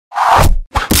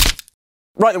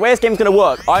Right, the way this game's gonna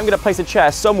work, I'm gonna place a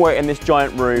chair somewhere in this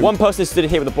giant room. One person is stood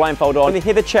here with a blindfold on. When they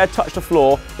hear the chair touch the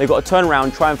floor, they've got to turn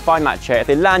around, try and find that chair. If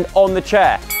they land on the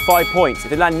chair, 5 points.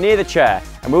 If they land near the chair,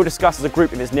 and we'll discuss as a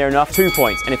group if it's near enough, 2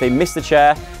 points. And if they miss the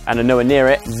chair and are nowhere near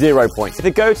it, 0 points. If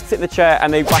they go to sit in the chair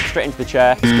and they whack straight into the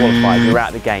chair, disqualified. You're out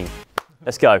of the game.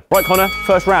 Let's go. Right, Connor,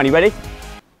 first round, you ready?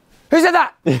 Who said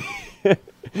that?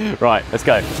 Right, let's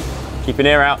go. Keep an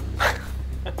ear out.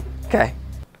 Okay.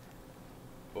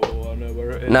 Oh, I know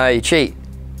where it is. No, you cheat.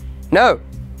 No.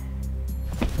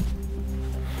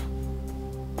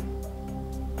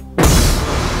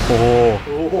 Oh.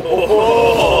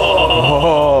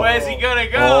 Where's he gonna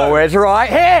go? Oh, where's right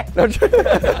here?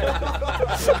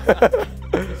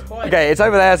 Okay, it's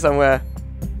over there somewhere.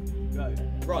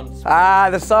 Run. Ah,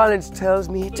 the silence tells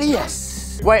me it's a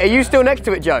yes. Wait, are you still next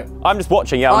to it, Joe? I'm just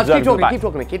watching, yeah. I'm Keep talking, keep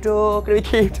talking to me, keep talking to me,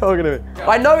 keep talking to me.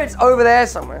 I know it's over there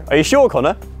somewhere. Are you sure,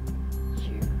 Connor?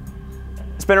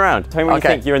 Spin around. Tell me when you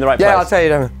think you're in the right place. Yeah, I'll tell you.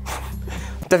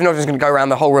 Definitely not just going to go around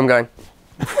the whole room going.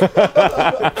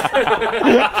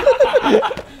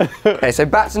 Okay, so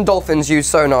bats and dolphins use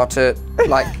sonar to,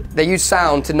 like, they use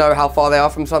sound to know how far they are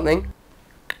from something.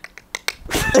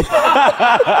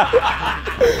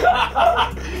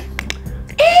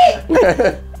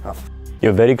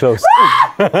 You're very close.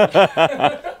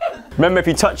 Remember, if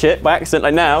you touch it by accident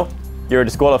like now, you're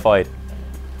disqualified.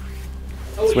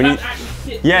 Oh, so when you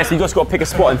yes, you've just got to pick a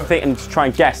spot and think and try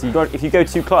and guess. If you go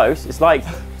too close, it's like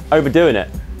overdoing it.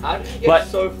 How did you get Like,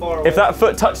 so far away? if that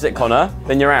foot touches it, Connor,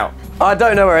 then you're out. I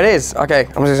don't know where it is. Okay, I'm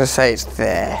just going to say it's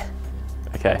there.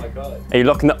 Okay. Oh my God. Are you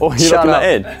locking that? Oh, Shut that up.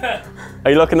 in?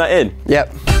 Are you locking that in?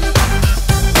 Yep.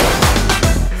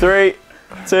 3,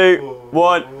 2,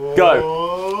 1, go.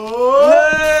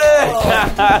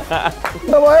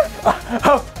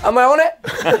 Am I on it?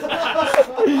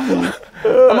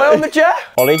 Am I on the chair?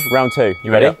 Ollie, round 2.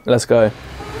 You ready? Yep, let's go.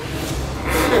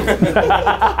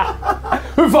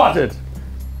 Who farted?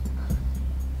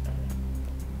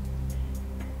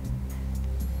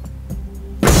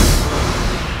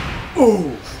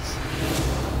 Ooh.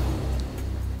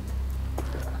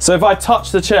 So if I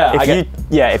touch the chair,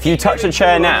 if you touch the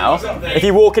chair now, if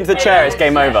you walk into the chair, it's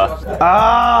game over.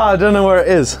 Ah, I don't know where it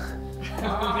is.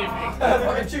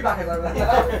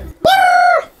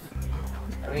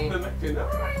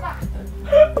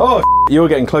 Oh, you're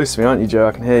getting close to me, aren't you, Joe?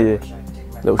 I can hear you.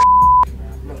 Little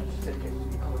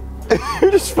Who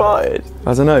just farted?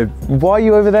 I don't know. Why are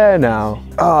you over there now?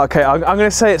 Oh, okay. I'm gonna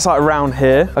say it's like around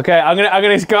here. Okay, I'm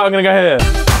gonna go here.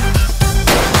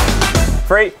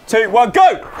 3, 2, 1,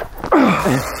 go!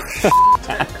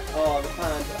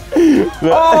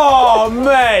 Oh,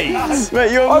 mate!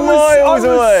 Mate, you're I miles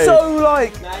away. was so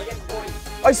like.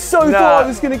 I thought I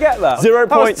was gonna get that. 0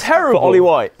 That was points terrible. for Ollie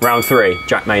White. Round 3,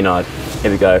 Jack Maynard. Here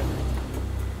we go.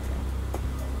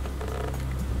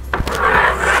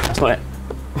 That's not it.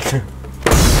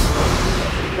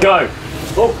 Go.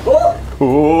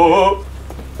 Oh.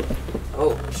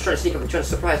 Oh, just trying to sneak up and trying to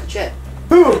surprise the chair.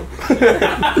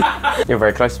 You're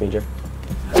very close to me, Joe.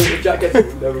 Jack gets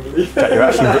it, never believe.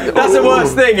 That's the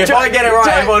worst thing. If I get it right,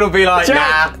 everyone will be like,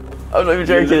 nah. I'm not even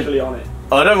joking. On it.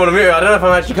 Oh, I don't want to move. I don't know if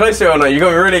I'm actually close to it or not. You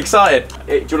got me really excited. Do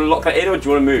you want to lock that in or do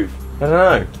you want to move? I don't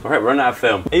know. All right, we're running out of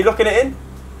film. Are you locking it in?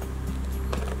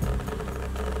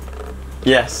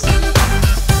 Yes.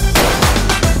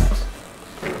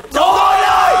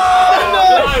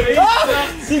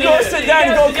 You gotta sit down,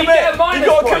 you gotta commit! You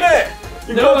gotta commit!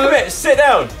 You gotta commit! Sit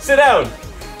down! Sit down!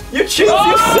 You cheat!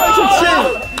 You're such a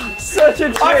cheat! Such a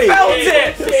cheat! I felt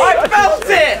it! I felt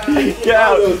it! Get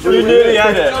out! You nearly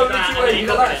had it!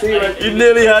 You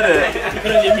nearly had it!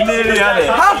 You nearly had it!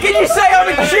 How can you say I'm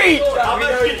a cheat? He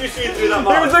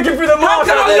was looking through the mask! How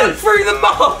can I look through the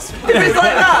mask if it's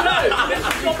like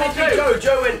that?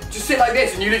 Joe went, just sit like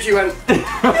this and you literally went...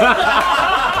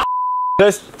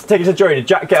 Let's take it to Joey. Did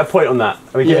Jack get a point on that?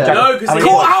 I mean, Jack, No, because I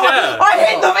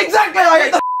hit them exactly. I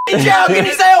hit the chair. How can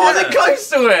you say I wasn't close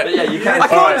to it? Yeah, you can. I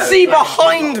can't see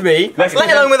behind me, let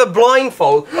alone with a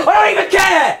blindfold. I don't even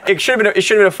care. It should have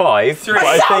been a 5.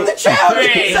 I sat on the chair.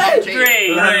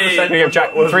 Three. We give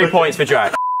Jack 3 points for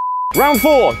Jack. Round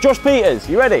 4. Josh Peters.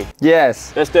 You ready?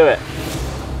 Yes. Let's do it.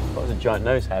 That was a giant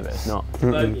nose hair, but it's not.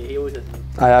 Bogey, he always does.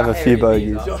 I have a few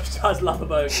bogeys. Josh does love a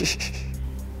bogey.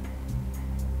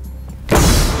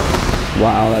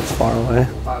 Wow, that's far away.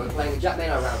 We're playing with Jack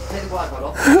Maynard round. Take the blindfold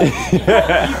off.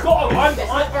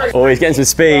 Oh, he's getting some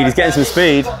speed. He's getting some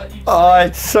speed. Oh,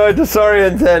 it's so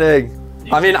disorientating.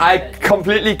 I mean, I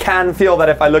completely can feel that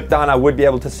if I look down, I would be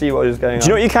able to see what is going on. Do you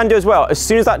know what you can do as well? As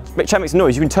soon as that chair makes a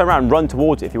noise, you can turn around and run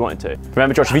towards it if you wanted to.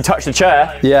 Remember, Josh, if you touch the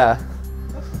chair, Yeah.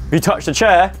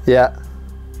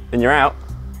 then you're out.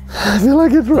 I feel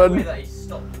like it's run. That he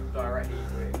stopped directly.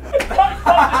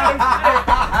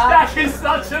 Jack is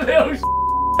such a little sh**.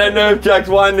 I don't know if Jack's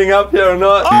winding up here or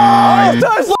not. Oh, he's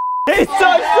touched it! He's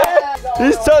touched it!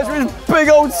 He's touched with his big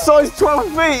old size 12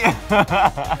 feet!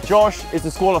 Josh is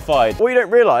disqualified. What you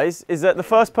don't realise is that the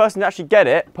first person to actually get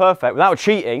it perfect without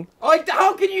cheating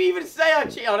How can you even say I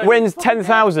cheated? wins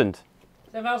 10,000.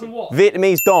 10,000 what?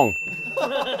 Vietnamese Dong.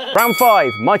 Round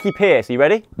 5, Mikey Pierce. Are you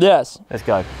ready? Yes. Let's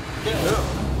go.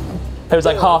 It was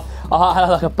like half. I had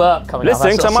like a burp coming out.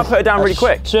 Listen, because I might put it down really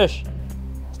quick. Shush.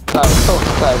 No, talk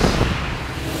close.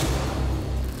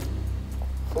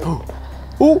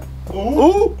 Ooh.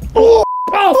 Ooh. Ooh.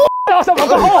 Oh, that's not my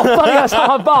bum. Oh, bloody, that's not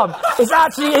my bum. It's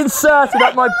actually inserted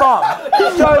up my bum.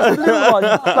 Joe's blue one,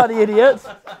 you bloody idiots.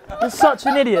 You're such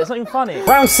an idiot. It's not even funny.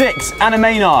 Round 6, Anna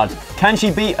Maynard. Can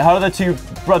she beat her other two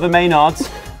brother Maynards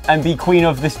and be queen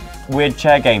of this weird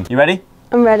chair game? You ready?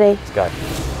 I'm ready. Let's go.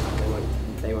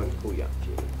 They won't call you up,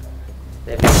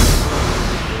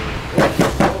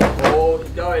 Oh,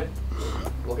 keep going.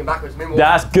 Walking backwards, moonwalk.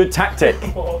 That's good tactic.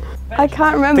 I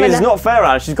can't remember. Because it's not fair,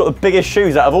 Anna. She's got the biggest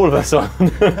shoes out of all of us on.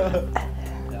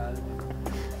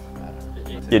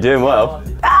 You're doing well.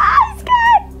 Ah, I'm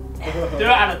scared. Do it,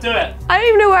 Anna, do it. I don't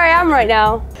even know where I am right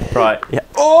now. Right. Yeah.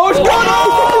 Oh, it's gone!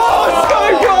 Oh,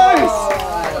 so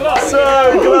close!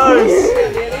 So close!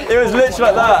 It was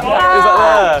literally like that. It was like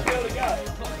there.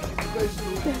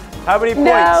 How many points?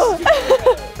 No.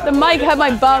 The mic had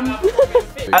my bum.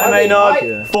 Anna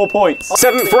Maynard, 4 points.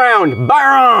 7th round,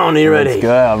 Byron, are you ready? Let's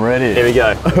go, I'm ready. Here we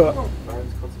go.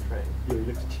 Byron's concentrating. He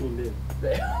looks tuned in.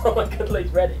 Oh my god,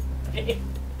 he's ready.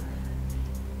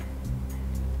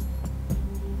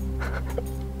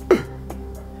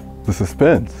 The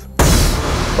suspense.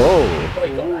 Oh,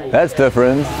 that's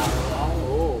different.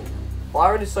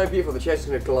 Byron is so beautiful, the chair's just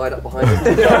going to glide up behind him.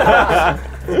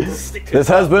 This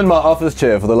has been my office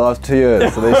chair for the last 2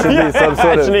 years, so there should be some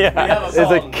sort of... Actually, There's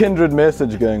a kindred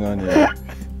message going on here.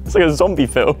 It's like a zombie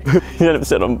film. You end up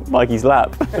sitting on Mikey's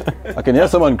lap. I can hear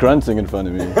someone grunting in front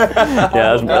of me.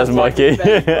 Yeah, that's Mikey.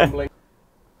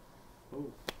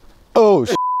 Oh,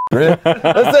 really?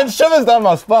 That sent shivers down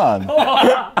my spine.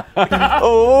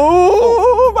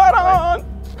 Oh, Byron!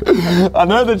 I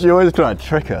know that you always try to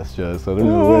trick us, Joe, so I don't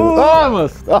know where... Oh, I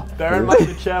must... Oh. Bear in mind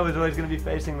the chair was always going to be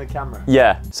facing the camera.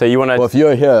 Yeah, so you want to... Well, if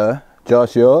you're here,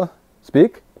 Josh,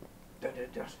 speak?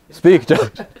 Speak, Josh.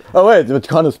 Oh, wait, it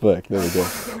kind of spoke. There we go.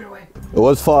 It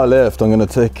was far left. I'm going to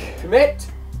take Commit!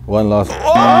 one last...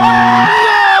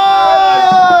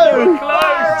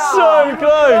 So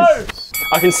close!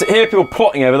 I can hear people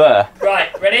plotting over there.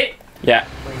 Right, ready? Yeah.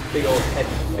 Big old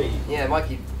heavy feet. Yeah,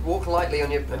 Mikey, walk lightly on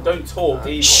your... And don't talk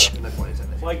either. Shh. No point in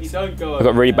saying this. Mikey, don't go. I've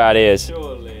got really bad ears.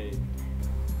 Surely.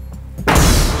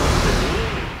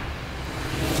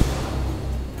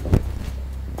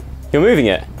 You're moving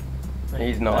it.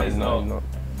 He's not.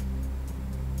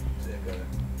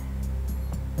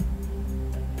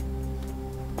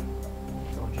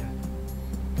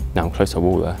 No, I'm close to the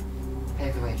wall there.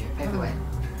 Pave the way, Joe, pave the way.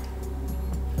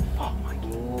 Come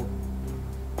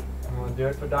on, do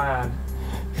it for Diane.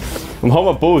 I'm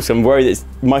holding my balls, so I'm worried that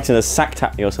Mike's gonna sack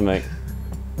tap me or something.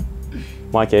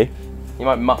 Mikey. You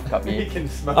might muck up you. You can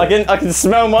smell I can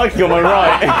smell Mikey on my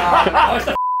right. Oh, it's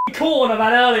the corn I've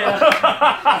had earlier.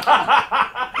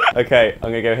 Okay,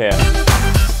 I'm gonna go here.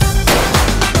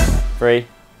 3,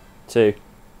 2,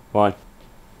 1.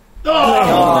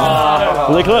 Oh!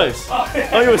 Really close.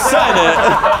 Oh, you were sat in it.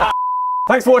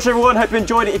 Thanks for watching, everyone. Hope you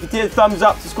enjoyed it. If you did, thumbs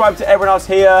up. Subscribe to everyone else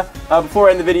here. Before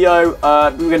I end the video,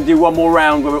 we're going to do one more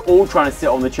round where we're all trying to sit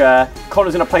on the chair.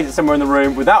 Connor's going to place it somewhere in the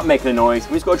room without making a noise.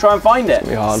 We just got to try and find it.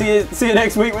 See you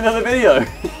next week with anher video.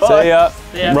 See ya.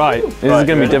 Right, this is going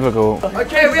to be difficult.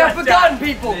 Okay, we have begun,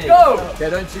 people. Go! Okay,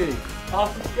 don't cheat. I'm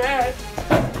scared.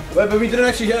 Wait, but we didn't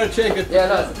actually hear a check. Yeah,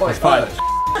 no, it's fine. Fine.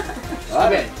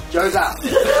 I'm in. Joe's out.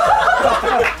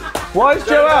 Why is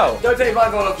Joe out? Don't take your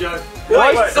blindfold off, Joe.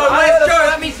 Wait, So where's Joe?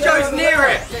 That means Joe's near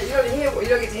it. Yeah, you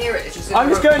don't get to hear it. It's just I'm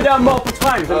just going down multiple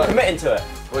times. I'm committing to it.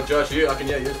 Well, Josh, I can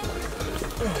hear you.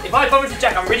 If I come to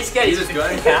Jack, I'm really scared. He's just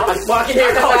going. Well, I can hear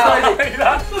it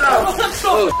now.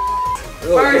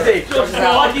 Where is he? Josh is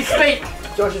out. Mikey, speak.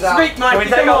 Josh is out. Speak, Mikey,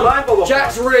 come on.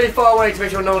 Jack's really far away to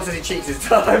make sure no one says he cheats this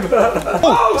time.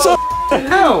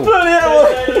 Hell! Bloody hell!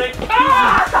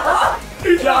 No,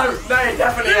 you're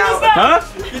definitely out. Huh?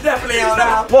 You're definitely out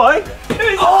now. Why?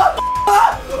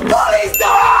 Ollie's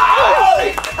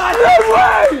done! No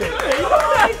way!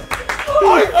 I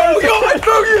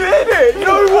thought you hit it!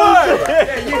 No way!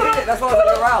 Yeah, you hit it. That's why I was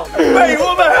you're out. Mate,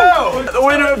 what the hell? The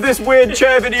winner of this weird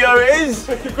chair video is...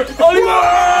 Ollie!